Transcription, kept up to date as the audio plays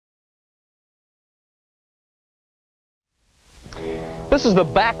This is the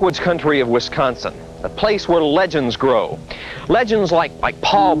backwoods country of Wisconsin, a place where legends grow. Legends like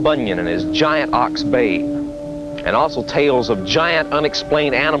Paul Bunyan and his giant ox babe, and also tales of giant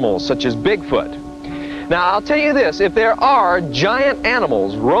unexplained animals such as Bigfoot. Now, I'll tell you this, if there are giant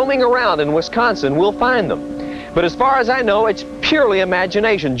animals roaming around in Wisconsin, we'll find them. But as far as I know, it's purely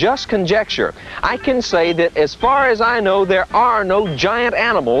imagination, just conjecture. I can say that as far as I know, there are no giant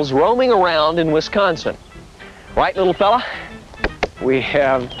animals roaming around in Wisconsin. Right, little fella? We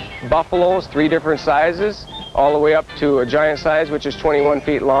have buffaloes, 3 different sizes, all the way up to a giant size, which is 21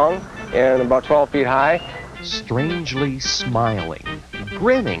 feet long and about 12 feet high. Strangely smiling,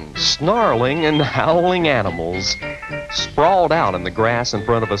 grinning, snarling, and howling animals sprawled out in the grass in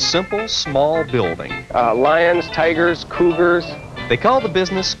front of a simple, small building. Lions, tigers, cougars. They call the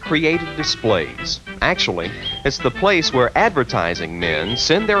business Creative Displays. Actually, it's the place where advertising men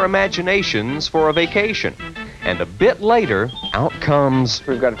send their imaginations for a vacation. And a bit later, out comes...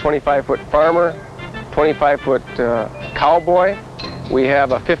 We've got a 25-foot farmer, 25-foot cowboy. We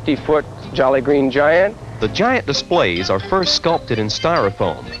have a 50-foot Jolly Green Giant. The giant displays are first sculpted in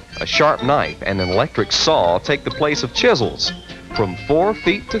styrofoam. A sharp knife and an electric saw take the place of chisels. From 4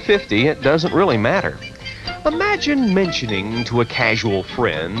 feet to 50, it doesn't really matter. Imagine mentioning to a casual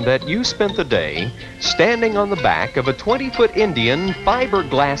friend that you spent the day standing on the back of a 20-foot Indian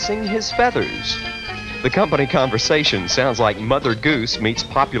fiberglassing his feathers. The company conversation sounds like Mother Goose meets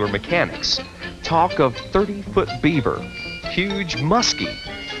popular mechanics. Talk of 30-foot beaver, huge muskie,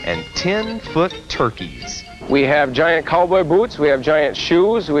 and 10-foot turkeys. We have giant cowboy boots, we have giant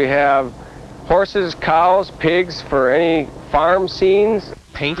shoes, we have horses, cows, pigs for any farm scenes.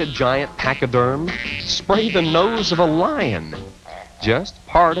 Paint a giant pachyderm, spray the nose of a lion. Just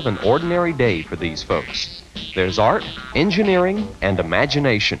part of an ordinary day for these folks. There's art, engineering, and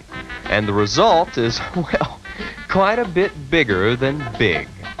imagination. And the result is, well, quite a bit bigger than big.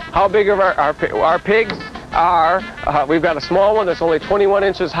 How big of our pigs are, we've got a small one that's only 21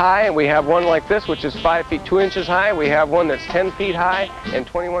 inches high, and we have one like this, which is 5 feet 2 inches high. We have one that's 10 feet high and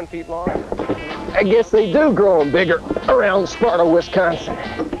 21 feet long. I guess they do grow them bigger around Sparta, Wisconsin.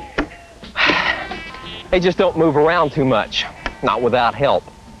 They just don't move around too much, not without help.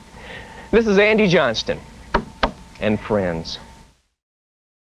 This is Andy Johnston and friends.